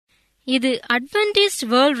இது Adventist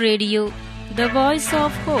world radio, the voice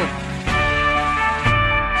of hope.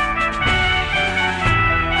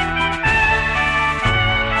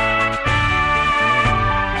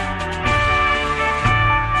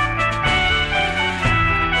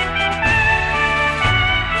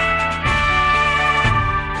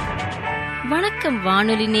 வணக்கம்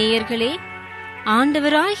வானொலி நேயர்களே,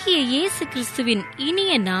 ஆண்டவராகிய இயேசு கிறிஸ்துவின்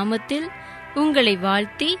இனிய நாமத்தில் உங்களை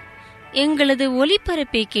வாழ்த்தி எங்களது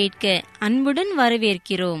ஒலிபரப்பை கேட்க அன்புடன்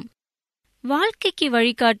வரவேற்கிறோம். வாழ்க்கைக்கு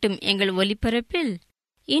வழிகாட்டும் எங்கள் ஒலிபரப்பில்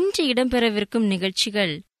இன்று இடம்பெறவிருக்கும்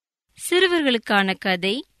நிகழ்ச்சிகள்: சிறுவர்களுக்கான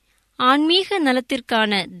கதை, ஆன்மீக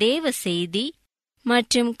நலத்திற்கான தேவ செய்தி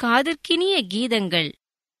மற்றும் காதற்கினிய கீதங்கள்.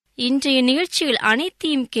 இன்றைய நிகழ்ச்சிகள்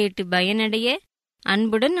அனைத்தையும் கேட்டு பயனடைய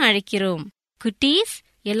அன்புடன் அழைக்கிறோம். குட்டீஸ்,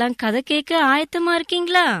 எல்லாம் கதை கேட்க ஆயத்தமா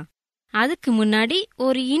இருக்கீங்களா? அதுக்கு முன்னாடி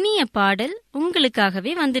ஒரு இனிய பாடல்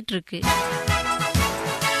உங்களுக்காகவே வந்துட்டு இருக்கு.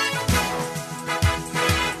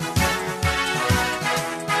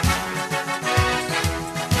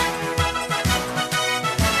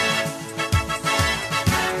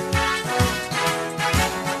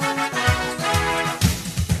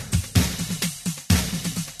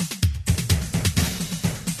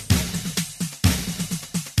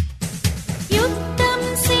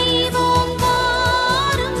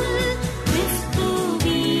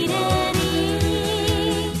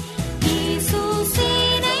 He's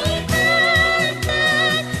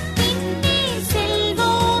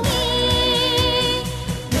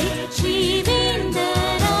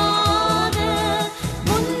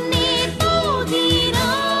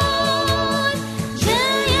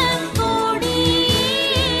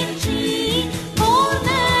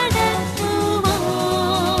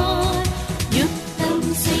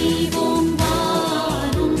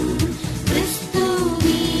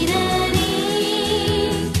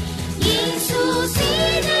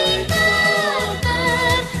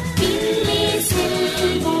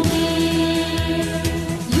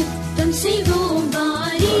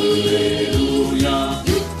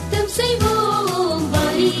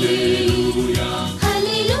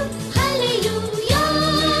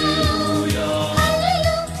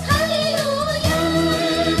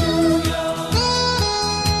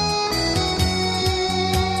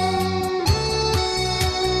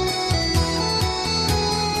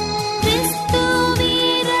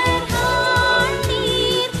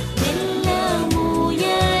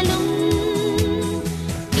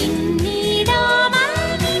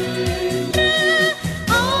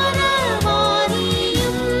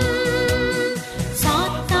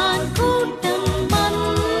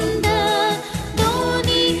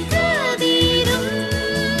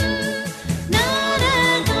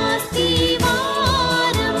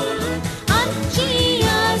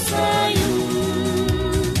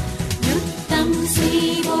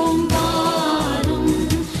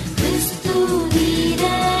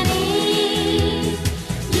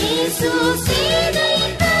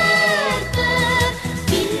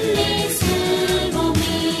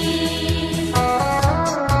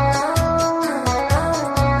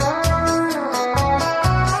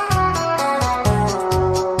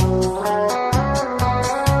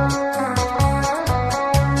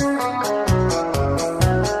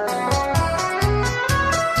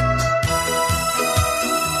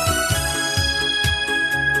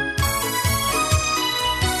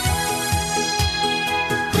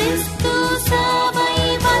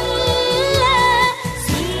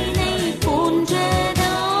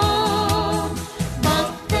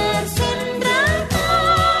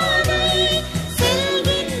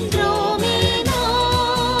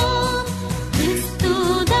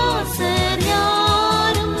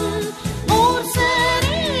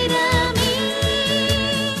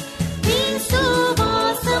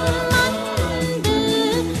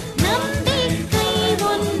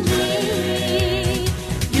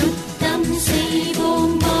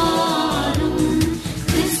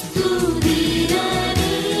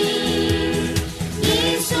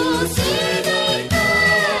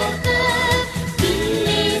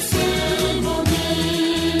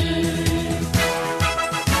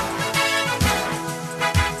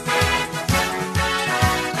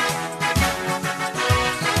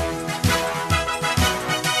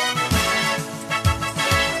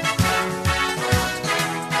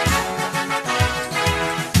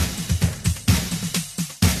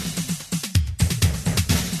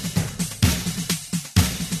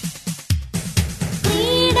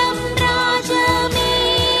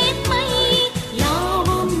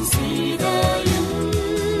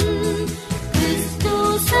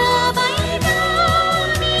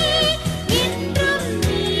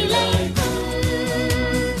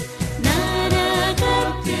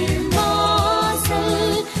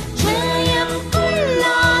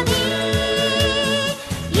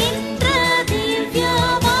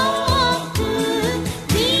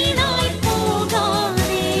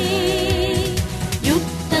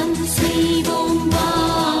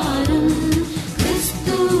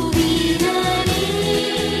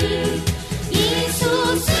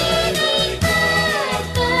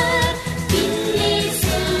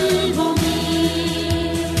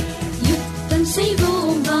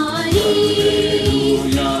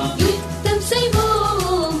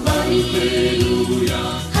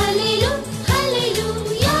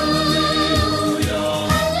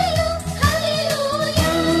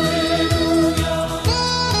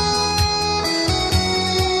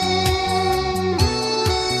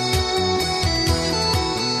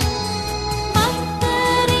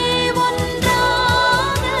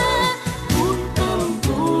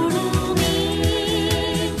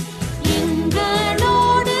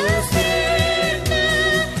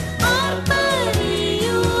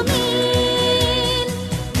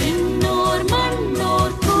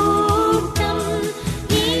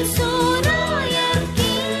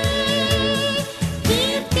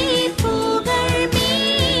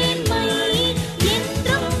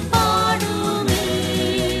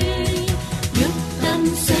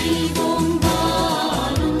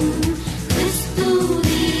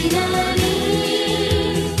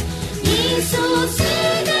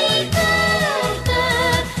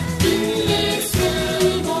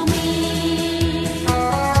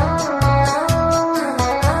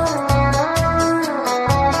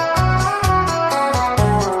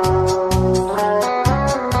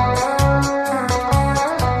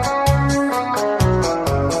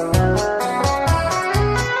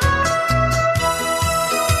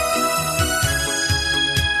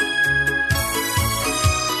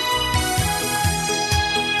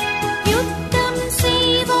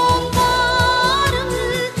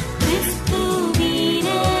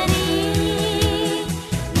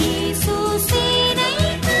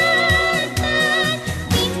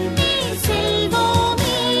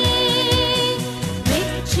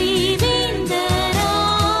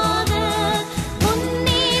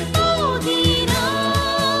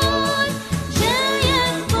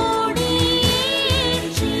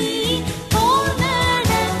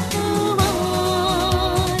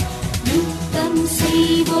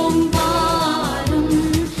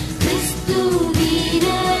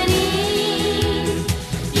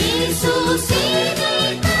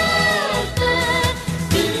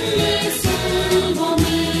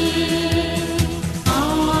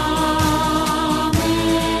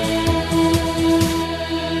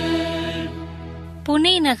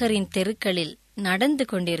தலைநகரின் தெருக்களில் நடந்து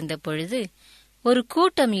கொண்டிருந்த பொழுது ஒரு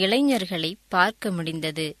கூட்டம் இளைஞர்களை பார்க்க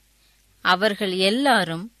முடிந்தது. அவர்கள்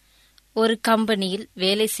எல்லாரும் ஒரு கம்பெனியில்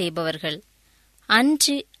வேலை செய்பவர்கள்.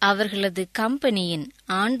 அன்று அவர்களது கம்பெனியின்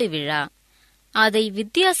ஆண்டு விழா. அதை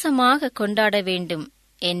வித்தியாசமாக கொண்டாட வேண்டும்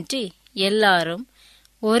என்று எல்லாரும்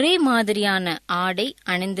ஒரே மாதிரியான ஆடை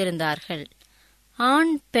அணிந்திருந்தார்கள்.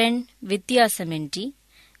 ஆண் பெண் வித்தியாசமின்றி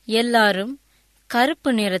எல்லாரும்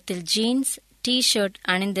கருப்பு நிறத்தில் ஜீன்ஸ், டி-ஷர்ட்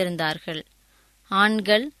அணிந்திருந்தார்கள்.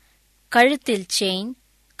 ஆண்கள் கழுத்தில் செயின்,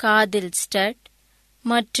 காதில் ஸ்டட்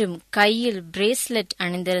மற்றும் கையில் பிரேஸ்லெட்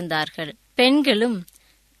அணிந்திருந்தார்கள். பெண்களும்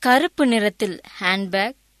கருப்பு நிறத்தில்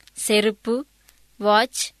ஹேண்ட்பேக், செருப்பு,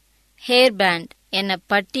 வாட்ச், ஹேர் பேண்ட் என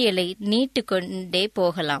பட்டியலை நீட்டிக்கொண்டே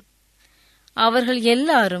போகலாம். அவர்கள்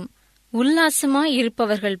எல்லாரும் உல்லாசமாய்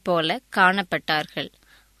இருப்பவர்கள் போல காணப்பட்டார்கள்.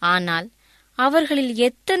 ஆனால் அவர்களில்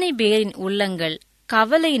எத்தனை பேரின் உள்ளங்கள்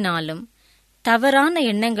கவலையினாலும் தவறான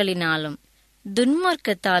எண்ணங்களினாலும்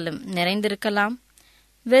துன்மார்க்கத்தாலும் நிறைந்திருக்கலாம்?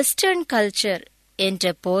 வெஸ்டர்ன் கல்ச்சர்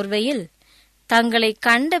என்ற போர்வையில் தங்களை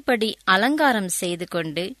கண்டபடி அலங்காரம் செய்து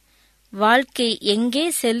கொண்டு வாழ்க்கை எங்கே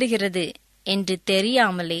செல்லுகிறது என்று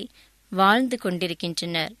தெரியாமலே வாழ்ந்து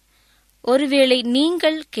கொண்டிருக்கின்றனர். ஒருவேளை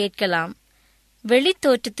நீங்கள் கேட்கலாம்,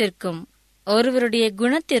 வெளித்தோற்றத்திற்கும் ஒருவருடைய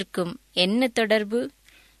குணத்திற்கும் என்ன தொடர்பு?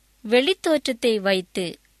 வெளித்தோற்றத்தை வைத்து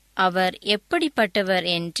அவர் எப்படிப்பட்டவர்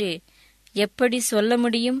என்று எப்படி சொல்ல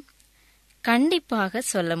முடியும்? கண்டிப்பாக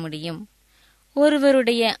சொல்ல முடியும்.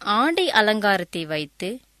 ஒருவருடைய ஆடை அலங்காரத்தை வைத்து,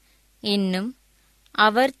 இன்னும்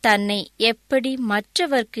அவர் தன்னை எப்படி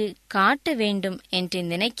மற்றவர்க்கு காட்ட வேண்டும் என்று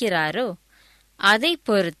நினைக்கிறாரோ அதை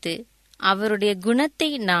பொறுத்து அவருடைய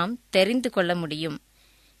குணத்தை நாம் தெரிந்து கொள்ள முடியும்.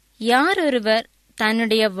 யாரொருவர்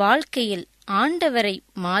தன்னுடைய வாழ்க்கையில் ஆண்டவரை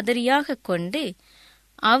மாதிரியாக கொண்டு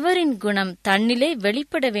அவரின் குணம் தன்னிலே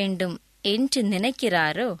வெளிப்பட வேண்டும் என்று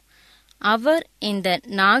நினைக்கிறாரோ அவர் இந்த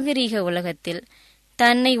நாகரிக உலகத்தில்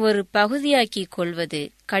தன்னை ஒரு பகுதியாக்கிக்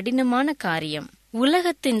கொள்வது கடினமான காரியம்.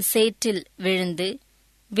 உலகத்தின் சேற்றில் விழுந்து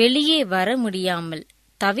வெளியே வர முடியாமல்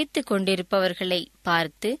தவித்துக் கொண்டிருப்பவர்களை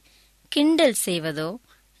பார்த்து கிண்டல் செய்வதோ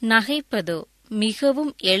நகைப்பதோ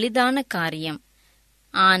மிகவும் எளிதான காரியம்.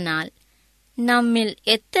 ஆனால் நம்மில்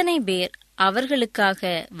எத்தனை பேர்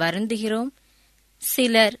அவர்களுக்காக வருந்துகிறோம்?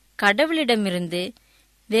 சிலர் கடவுளிடமிருந்து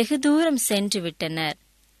வெகு தூரம் சென்று விட்டனர்.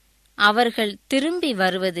 அவர்கள் திரும்பி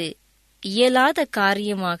வருவது இயலாத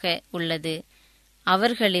காரியமாக உள்ளது.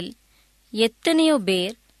 அவர்களில் எத்தனையோ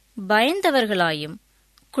பேர் பயந்தவர்களாயும்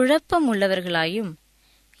குழப்பம் உள்ளவர்களாயும்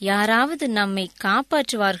யாராவது நம்மை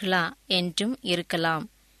காப்பாற்றுவார்களா என்றும் இருக்கலாம்.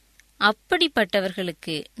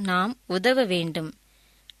 அப்படிப்பட்டவர்களுக்கு நாம் உதவ வேண்டும்.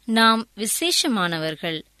 நாம்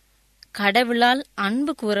விசேஷமானவர்கள், கடவுளால்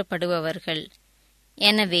அன்பு கூறப்படுபவர்கள்.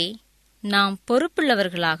 எனவே நாம்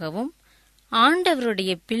பொறுப்புள்ளவர்களாகவும்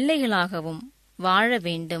ஆண்டவருடைய பிள்ளைகளாகவும் வாழ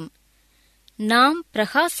வேண்டும். நாம்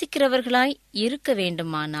பிரகாசிக்கிறவர்களாய் இருக்க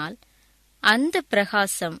வேண்டுமானால் அந்த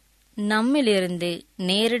பிரகாசம் நம்மிலிருந்து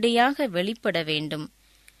நேரடியாக வெளிப்பட வேண்டும்.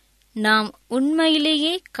 நாம்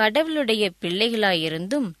உண்மையிலேயே கடவுளுடைய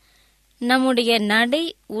பிள்ளைகளாயிருந்தும் நம்முடைய நடை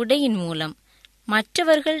உடையின் மூலம்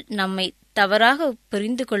மற்றவர்கள் நம்மை தவறாக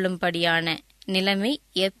புரிந்து கொள்ளும்படியான நிலைமை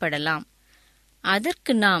ஏற்படலாம்.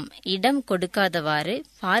 அதற்கு நாம் இடம் கொடுக்காதவாறு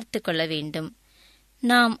பார்த்து கொள்ள வேண்டும்.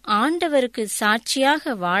 நாம் ஆண்டவருக்கு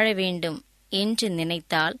சாட்சியாக வாழ வேண்டும் என்று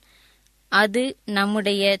நினைத்தால் அது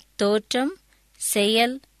நம்முடைய தோற்றம்,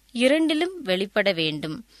 செயல் இரண்டிலும் வெளிப்பட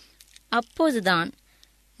வேண்டும். அப்போதுதான்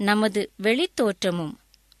நமது வெளித்தோற்றமும்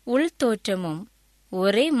உள்தோற்றமும்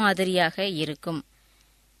ஒரே மாதிரியாக இருக்கும்.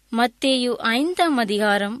 மத்தேயு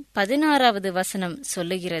 5:16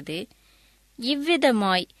 சொல்லுகிறது,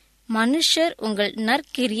 இவ்விதமாய் மனுஷர் உங்கள்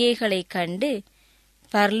நற்கிரியைகளைக் கண்டு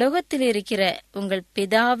பரலோகத்திலிருக்கிற உங்கள்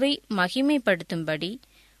பிதாவை மகிமைப்படுத்தும்படி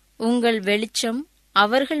உங்கள் வெளிச்சம்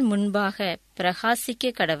அவர்கள் முன்பாக பிரகாசிக்க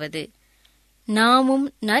கடவது. நாமும்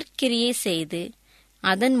நற்கிரியை செய்து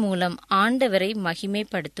அதன் மூலம் ஆண்டவரை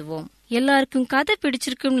மகிமைப்படுத்துவோம். எல்லாருக்கும் கதை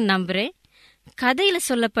பிடிச்சிருக்கும்னு நம்புறேன். கதையில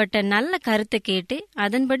சொல்லப்பட்ட நல்ல கருத்தை கேட்டு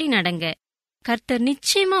அதன்படி நடங்க. கர்த்தர்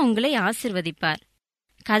நிச்சயமா உங்களை ஆசிர்வதிப்பார்.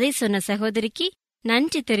 கதை சொன்ன சகோதரிக்கு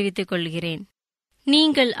நன்றி தெரிவித்துக் கொள்கிறேன்.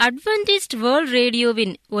 நீங்கள் அட்வென்டிஸ்ட் வேர்ல்ட்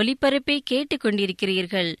ரேடியோவின் ஒலிபரப்பை கேட்டுக்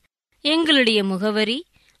கொண்டிருக்கிறீர்கள். எங்களுடைய முகவரி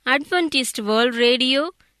அட்வென்டிஸ்ட் வேர்ல்ட் ரேடியோ,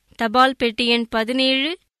 தபால் பெட்டி எண்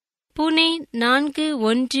 17, புனே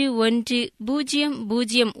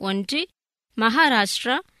 411001,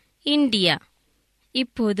 மகாராஷ்டிரா, இந்தியா.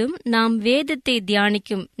 இப்போதும் நாம் வேதத்தை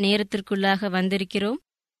தியானிக்கும் நேரத்திற்குள்ளாக வந்திருக்கிறோம்.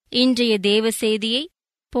 இன்றைய தேவ செய்தியை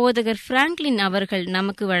போதகர் பிராங்க்லின் அவர்கள்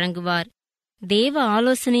நமக்கு வழங்குவார். தேவ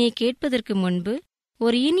ஆலோசனையை கேட்பதற்கு முன்பு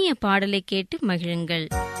ஒரு இனிய பாடலை கேட்டு மகிழுங்கள்.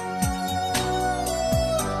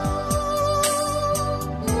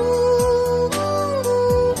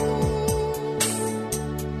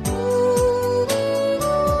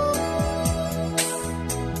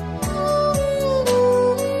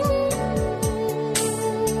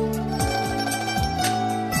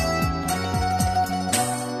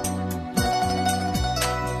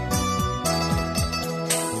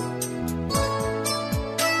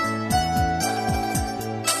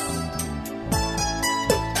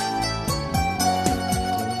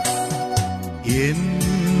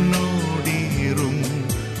 என்னோடீரும்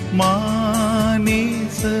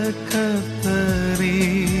மாநேச கர்த்தரே.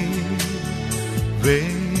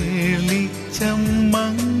 வெளிச்சம்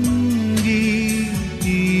மங்கி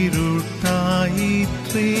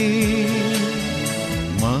இருட்டாயிற்றே,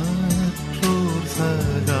 மற்றோர்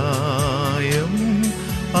சகாயம்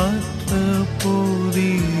அற்ற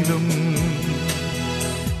போதிலும்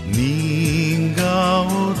நீங்கா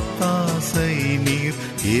ஒத்தாசை நீர்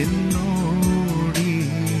என்னோடீரும்.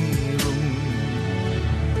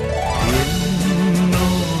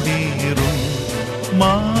 என்னோடீரும்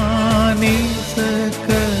மாநேச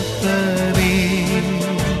கர்த்தரே.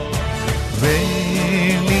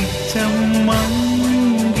 வெளிச்சம்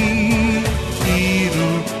மங்கி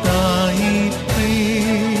இருட்டாயிற்றே,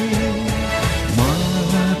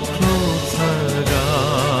 மற்றோர்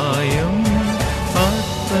சகாயம்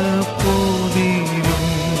அற்ற போதிலும்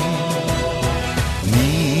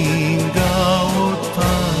நீங்கா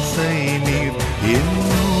ஒத்தாசை நீர்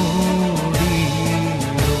என்னோடீரும்.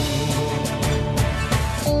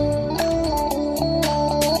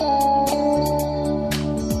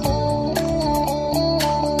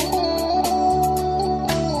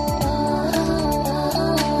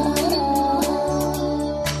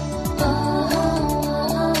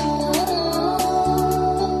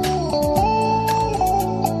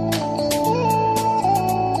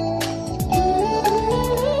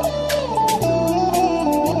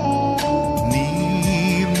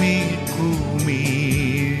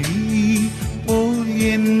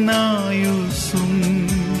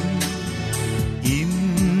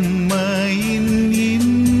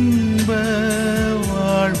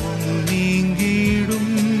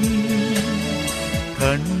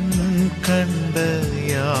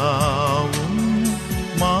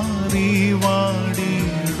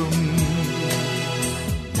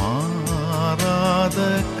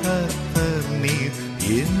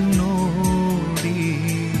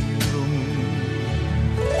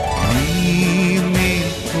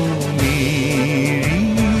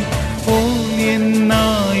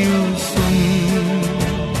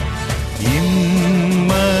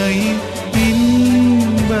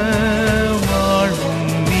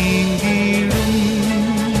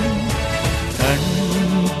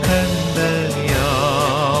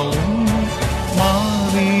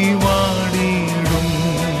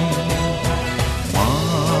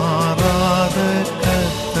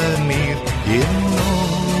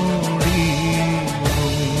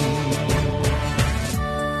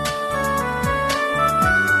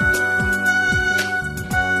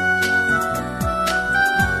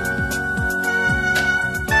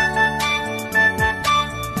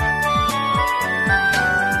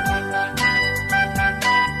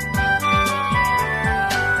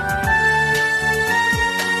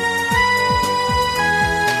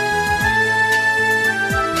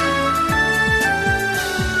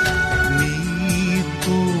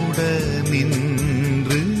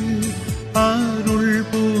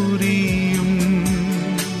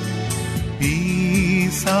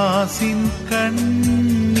 பிசாசின்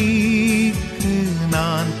கண்ணீக்கு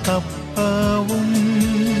நான் தப்பவும்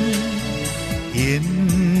என்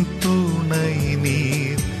துணை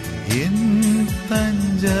நீர் என்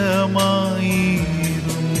தஞ்சமாயிரும்.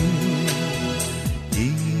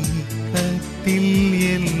 இக்கட்டில்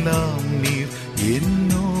எல்லாம் நீர்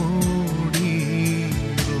என்னோடீரும்.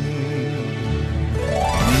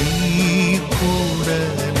 நீ கூட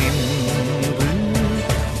நின்று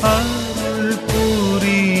அருள்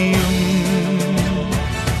புரியும்.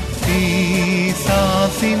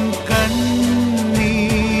 பிசாசின் கண்ணீக்கு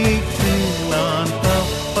நான்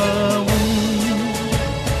தப்பவும்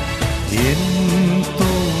என்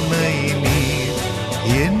துணை நீர்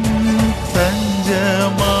என் தஞ்சமாயிரும்.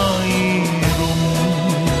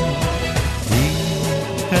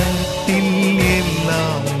 இக்கட்டில்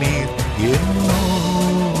எல்லாம் நீர் என்னோடீரும்.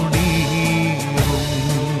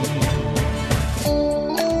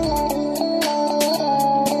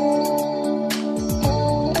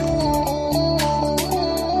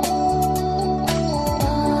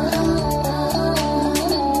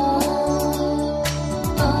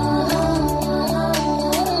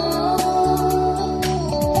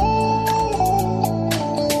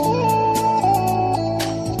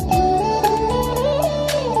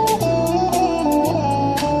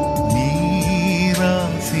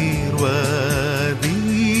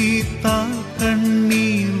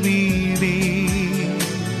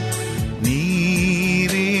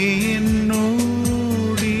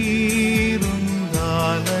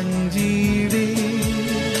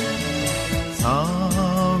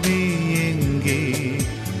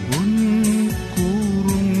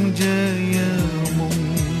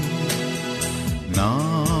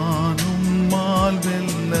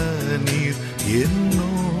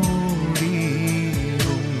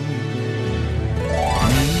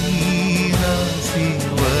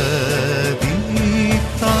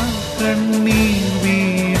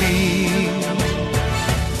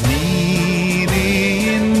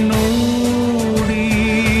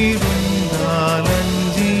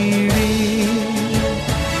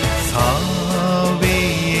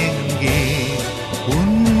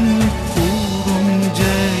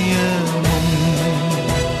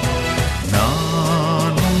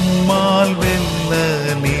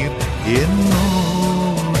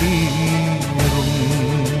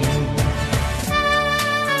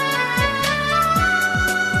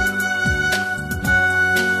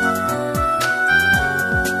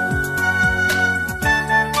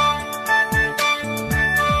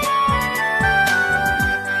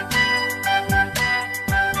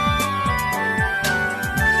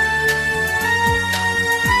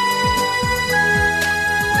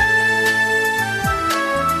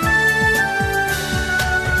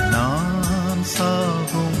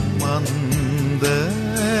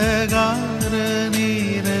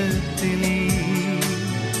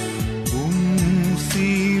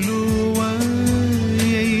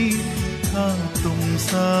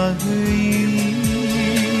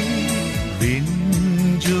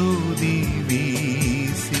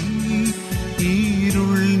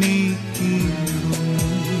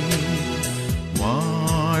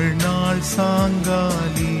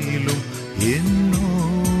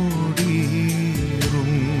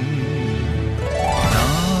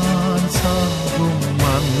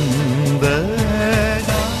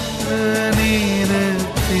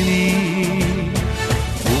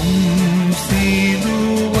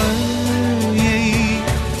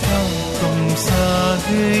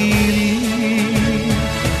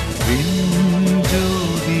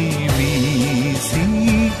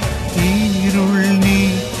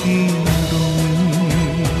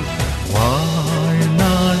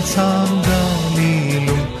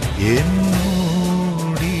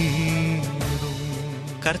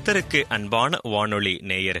 கர்த்தருக்கு அன்பான வானொலி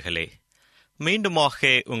நேயர்களே, மீண்டுமாக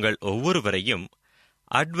உங்கள் ஒவ்வொருவரையும்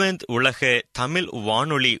அட்வென்த் உலக தமிழ்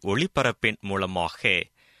வானொலி ஒளிபரப்பின் மூலமாக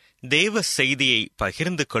தேவ செய்தியை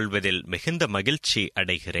பகிர்ந்து கொள்வதில் மிகுந்த மகிழ்ச்சி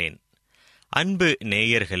அடைகிறேன். அன்பு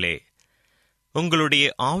நேயர்களே,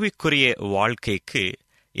 உங்களுடைய ஆவிக்குரிய வாழ்க்கைக்கு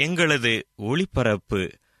எங்களது ஒளிபரப்பு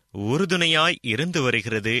உறுதுணையாய் இருந்து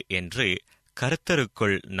வருகிறது என்று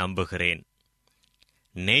கர்த்தருக்குள் நம்புகிறேன்.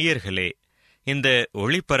 நேயர்களே, இந்த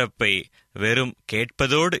ஒளிபரப்பை வெறும்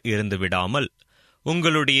கேட்பதோடு இருந்து விடாமல்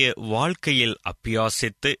உங்களுடைய வாழ்க்கையில்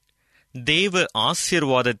அபியாசித்து தேவ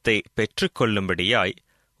ஆசீர்வாதத்தை பெற்றுக்கொள்ளும்படியாய்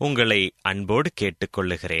உங்களை அன்போடு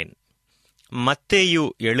கேட்டுக்கொள்ளுகிறேன். மத்தேயு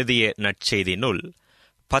எழுதிய நற்செய்தி நூல்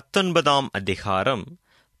 19ஆம் அதிகாரம்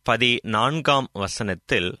 14ஆம்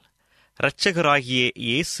வசனத்தில் இரட்சகராகிய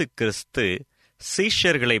இயேசு கிறிஸ்து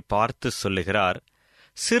சீஷர்களை பார்த்து சொல்லுகிறார்,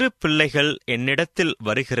 சிறு பிள்ளைகள் என்னிடத்தில்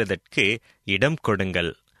வருகிறதற்கு இடம் கொடுங்கள்,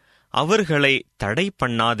 அவர்களை தடை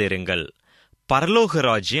பண்ணாதிருங்கள், பரலோக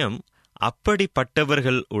ராஜ்யம்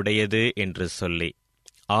அப்படிப்பட்டவர்கள் உடையது என்று சொல்லி.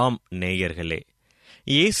 ஆம் நேயர்களே,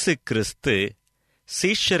 இயேசு கிறிஸ்து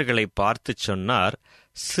சீஷர்களை பார்த்து சொன்னார்,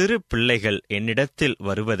 சிறு பிள்ளைகள் என்னிடத்தில்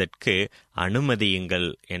வருவதற்கு அனுமதியுங்கள்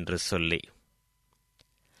என்று சொல்லி.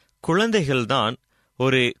 குழந்தைகள்தான்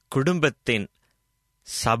ஒரு குடும்பத்தின்,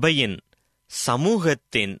 சபையின்,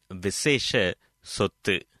 சமூகத்தின் விசேஷ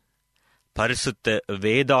சொத்து. பரிசுத்த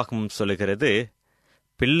வேதாகமம் சொல்கிறது,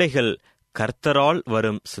 பிள்ளைகள் கர்த்தரால்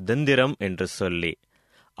வரும் சுதந்திரம் என்று சொல்லி.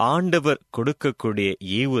 ஆண்டவர் கொடுக்கக்கூடிய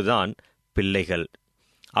ஈவுதான் பிள்ளைகள்.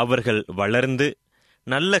 அவர்கள் வளர்ந்து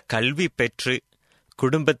நல்ல கல்வி பெற்று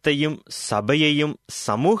குடும்பத்தையும் சபையையும்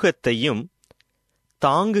சமூகத்தையும்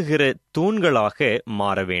தாங்குகிற தூண்களாக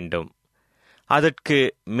மாற வேண்டும். அதற்கு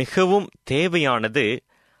மிகவும் தேவையானது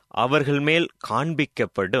அவர்கள் மேல்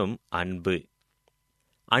காண்பிக்கப்படும் அன்பு.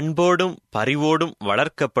 அன்போடும் பரிவோடும்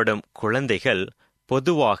வளர்க்கப்படும் குழந்தைகள்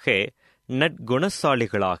பொதுவாக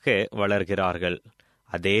நற்குணசாலிகளாக வளர்கிறார்கள்.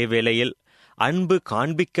 அதே வேளையில் அன்பு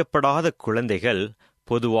காண்பிக்கப்படாத குழந்தைகள்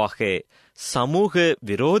பொதுவாக சமூக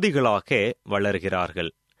விரோதிகளாக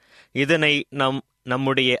வளர்கிறார்கள். இதனை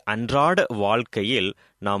நம்முடைய அன்றாட வாழ்க்கையில்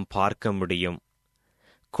நாம் பார்க்க முடியும்.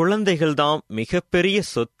 குழந்தைகள்தாம் மிகப்பெரிய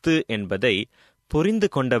சொத்து என்பதை புரிந்து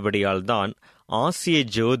கொண்டபடியால்தான் ஆசிய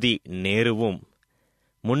ஜோதி நேருவும்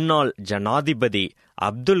முன்னாள் ஜனாதிபதி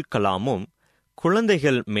அப்துல் கலாமும்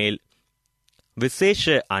குழந்தைகள் மேல்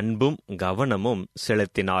விசேஷ அன்பும் கவனமும்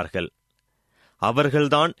செலுத்தினார்கள்.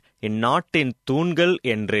 அவர்கள்தான் இந்நாட்டின் தூண்கள்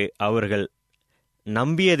என்று அவர்கள்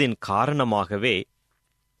நம்பியதின் காரணமாகவே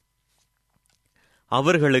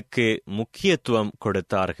அவர்களுக்கு முக்கியத்துவம்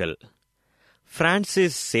கொடுத்தார்கள்.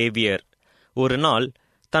 பிரான்சிஸ் சேவியர் ஒரு நாள்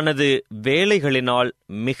தனது வேலைகளினால்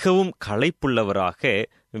மிகவும் களைப்புள்ளவராக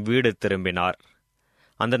வீடு திரும்பினார்.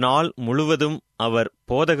 அந்த நாள் முழுவதும் அவர்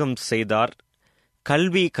போதகம் செய்தார்,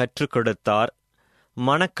 கல்வி கற்றுக் கொடுத்தார்,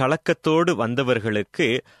 மனக்கலக்கத்தோடு வந்தவர்களுக்கு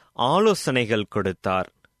ஆலோசனைகள் கொடுத்தார்.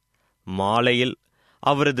 மாலையில்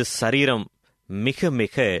அவரது சரீரம் மிக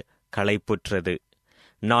மிக களைப்புற்றது.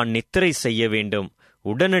 நான் நித்திரை செய்ய வேண்டும்,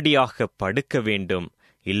 உடனடியாக படுக்க வேண்டும்,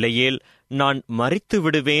 இல்லையேல் நான் மரித்து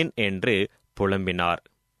விடுவேன் என்று புலம்பினார்.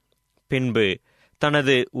 பின்பு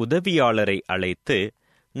தனது உதவியாளரை அழைத்து,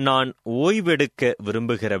 நான் ஓய்வெடுக்க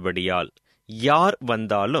விரும்புகிறபடியால் யார்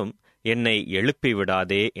வந்தாலும் என்னை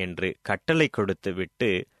எழுப்பிவிடாதே என்று கட்டளை கொடுத்துவிட்டு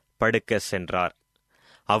படுக்க சென்றார்.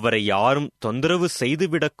 அவரை யாரும் தொந்தரவு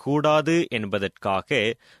செய்துவிடக்கூடாது என்பதற்காக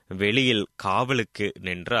வெளியில் காவலுக்கு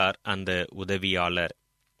நின்றார் அந்த உதவியாளர்.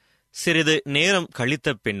 சிறிது நேரம்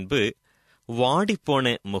கழித்த பின்பு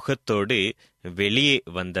வாடிப்போன முகத்தோடு வெளியே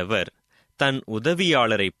வந்தவர் தன்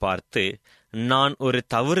உதவியாளரை பார்த்து, நான் ஒரு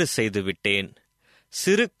தவறு செய்துவிட்டேன்.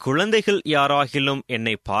 சிறு குழந்தைகள் யாராகிலும்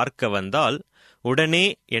என்னை பார்க்க வந்தால் உடனே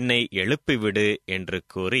என்னை எழுப்பிவிடு என்று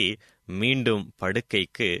கூறி மீண்டும்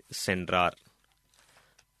படுக்கைக்கு சென்றார்.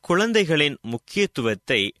 குழந்தைகளின்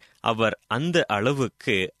முக்கியத்துவத்தை அவர் அந்த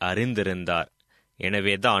அளவுக்கு அறிந்திருந்தார்.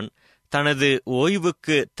 எனவேதான் தனது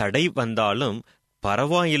ஓய்வுக்கு தடை வந்தாலும்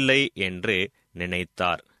பரவாயில்லை என்று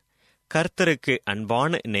நினைத்தார். கர்த்தருக்கு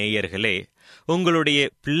அன்பான நேயர்களே, உங்களுடைய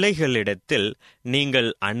பிள்ளைகளிடத்தில் நீங்கள்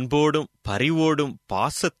அன்போடும் பரிவோடும்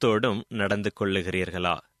பாசத்தோடும் நடந்து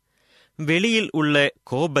கொள்ளுகிறீர்களா? வெளியில் உள்ள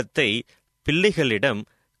கோபத்தை பிள்ளைகளிடம்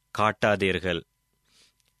காட்டாதீர்கள்.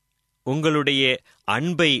 உங்களுடைய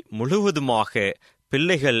அன்பை முழுவதுமாக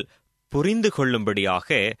பிள்ளைகள் புரிந்து கொள்ளும்படியாக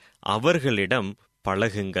அவர்களிடம்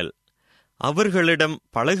பழகுங்கள். அவர்களிடம்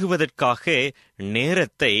பழகுவதற்காக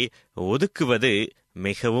நேரத்தை ஒதுக்குவது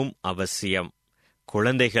மிகவும் அவசியம்.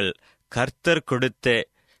 குழந்தைகள் கர்த்தர் கொடுத்த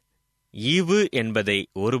ஈவு என்பதை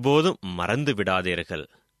ஒருபோதும் மறந்து விடாதீர்கள்.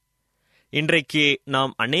 இன்றைக்கு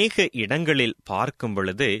நாம் அநேக இடங்களில் பார்க்கும்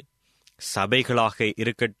பொழுது, சபைகளாக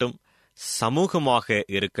இருக்கட்டும், சமூகமாக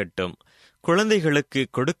இருக்கட்டும், குழந்தைகளுக்கு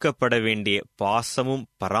கொடுக்கப்பட வேண்டிய பாசமும்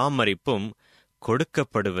பராமரிப்பும்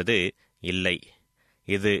கொடுக்கப்படுவது இல்லை.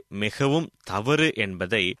 இது மிகவும் தவறு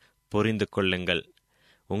என்பதை புரிந்து கொள்ளுங்கள்.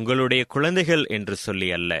 உங்களுடைய குழந்தைகள் என்று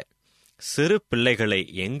சொல்லி அல்ல, சிறு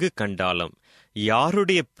பிள்ளைகளை எங்கு கண்டாலும்,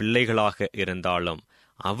 யாருடைய பிள்ளைகளாக இருந்தாலும்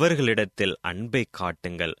அவர்களிடத்தில் அன்பை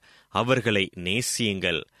காட்டுங்கள், அவர்களை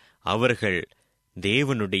நேசியுங்கள். அவர்கள்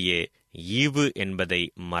தேவனுடைய ஈவு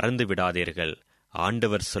என்பதை மறந்துவிடாதீர்கள்.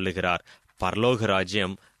 ஆண்டவர் சொல்லுகிறார், பரலோக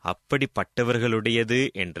ராஜ்யம் அப்படிப்பட்டவர்களுடையது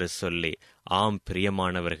என்று சொல்லி. ஆம்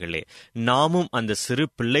பிரியமானவர்களே, நாமும் அந்த சிறு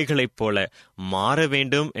பிள்ளைகளைப் போல மாற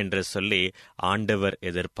வேண்டும் என்று சொல்லி ஆண்டவர்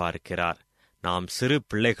எதிர்பார்க்கிறார். நாம் சிறு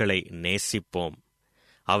பிள்ளைகளை நேசிப்போம்.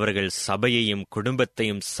 அவர்கள் சபையையும்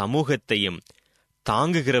குடும்பத்தையும் சமூகத்தையும்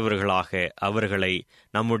தாங்குகிறவர்களாக அவர்களை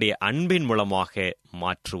நம்முடைய அன்பின் மூலமாக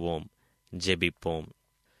மாற்றுவோம். ஜெபிப்போம்.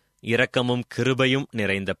 இரக்கமும் கிருபையும்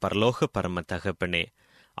நிறைந்த பரலோக பரம தகப்பனே,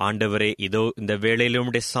 ஆண்டவரே, இதோ இந்த வேளையிலே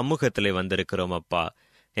உம்முடைய சமூகத்திலே வந்திருக்கிறோம் அப்பா.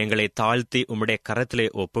 எங்களை தாழ்த்தி உம்முடைய கரத்திலே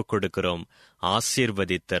ஒப்புக் கொடுக்கிறோம்.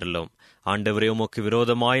 ஆசீர்வதித்தருளும் ஆண்டவரே. உமக்கு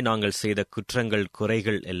விரோதமாய் நாங்கள் செய்த குற்றங்கள்,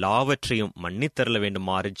 குறைகள் எல்லாவற்றையும் மன்னித்தருள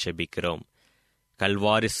வேண்டுமாறு ஜெபிக்கிறோம்.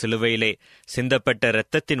 கல்வாரி சிலுவையிலே சிந்தப்பட்ட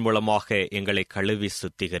இரத்தத்தின் மூலமாக எங்களை கழுவி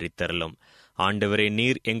சுத்திகரித்தருளும் ஆண்டவரே.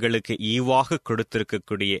 நீர் எங்களுக்கு ஈவாக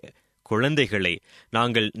கொடுத்திருக்கக்கூடிய குழந்தைகளை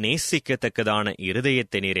நாங்கள் நேசிக்கத்தக்கதான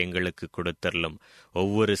இருதயத்தை நீர் எங்களுக்கு கொடுத்தருளும்.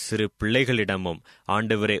 ஒவ்வொரு சிறு பிள்ளைகளிடமும்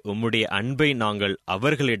ஆண்டவரே உம்முடைய அன்பை நாங்கள்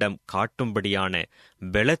அவர்களிடம் காட்டும்படியான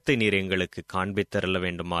பலத்தை நீர் எங்களுக்கு காண்பித்தருள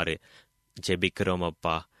வேண்டுமாறு ஜெபிக்கிறோம்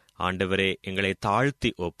அப்பா. ஆண்டவரே, எங்களை தாழ்த்தி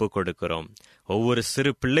ஒப்பு கொடுக்கிறோம். ஒவ்வொரு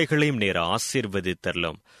சிறு பிள்ளைகளையும் நீர்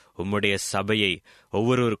ஆசீர்வதித்தருளும். உம்முடைய சபையை,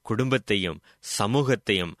 ஒவ்வொரு குடும்பத்தையும்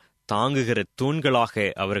சமூகத்தையும் தாங்குகிற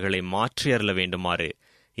தூண்களாக அவர்களை மாற்றி அருள வேண்டுமாறு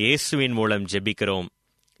இயேசுவின் மூலம் ஜெபிக்கிறோம்.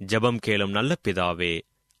 ஜெபம் கேளும் நல்ல பிதாவே,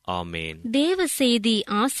 ஆமேன். தேவ செய்தி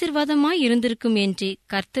ஆசீர்வாதமாய் இருந்திருக்கும் என்று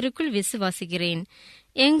கர்த்தருக்குள் விசுவாசிக்கிறேன்.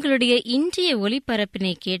 எங்களுடைய இன்றைய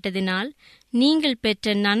ஒலிபரப்பினை கேட்டதினால் நீங்கள்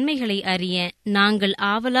பெற்ற நன்மைகளை அறிய நாங்கள்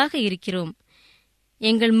ஆவலாக இருக்கிறோம்.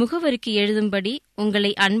 எங்கள் முகவரிக்கு எழுதும்படி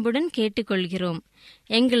உங்களை அன்புடன் கேட்டுக்கொள்கிறோம்.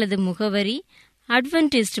 எங்களது முகவரி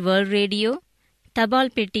அட்வென்டிஸ்ட் வேர்ல்ட் ரேடியோ,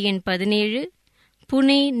 தபால் பெட்டி எண் 17,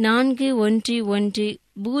 புனே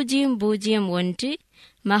 411001,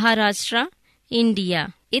 மகாராஷ்டிரா, இந்தியா.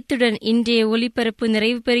 இத்துடன் இன்றைய ஒலிபரப்பு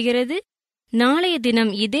நிறைவு பெறுகிறது. நாளைய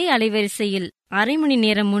தினம் இதே அலைவரிசையில் அரை மணி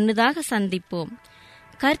நேரம் முன்னதாக சந்திப்போம்.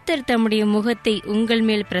 கர்த்தர் தம்முடைய முகத்தை உங்கள்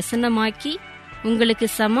மேல் பிரசன்னமாக்கி உங்களுக்கு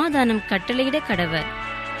சமாதானம் கட்டளையிட கடவர்.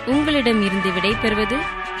 உங்களிடம் இருந்து விடைபெறுவது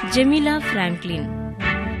ஜெமிலா பிராங்க்லின்.